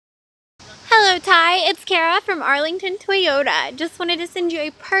Hello Ty, it's Kara from Arlington Toyota. Just wanted to send you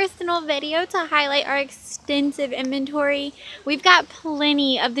a personal video to highlight our extensive inventory. We've got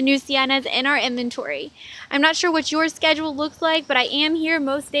plenty of the new Siennas in our inventory. I'm not sure what your schedule looks like, but I am here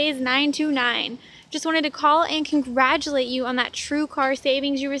most days 9 to 9. Just wanted to call and congratulate you on that TrueCar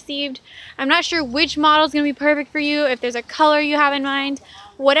savings you received. I'm not sure which model is going to be perfect for you, if there's a color you have in mind.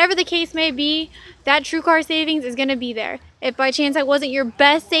 Whatever the case may be, that TrueCar savings is going to be there. If by chance that wasn't your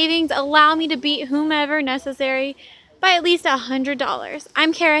best savings, allow me to beat whomever necessary by at least $100.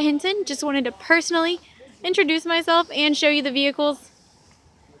 I'm Kara Hinton. Just wanted to personally introduce myself and show you the vehicles.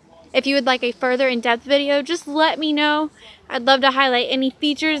 If you would like a further in-depth video, just let me know. I'd love to highlight any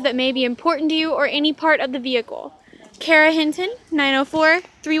features that may be important to you or any part of the vehicle. Kara Hinton,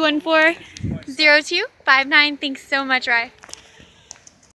 904-314-0259. Thanks so much, Rye.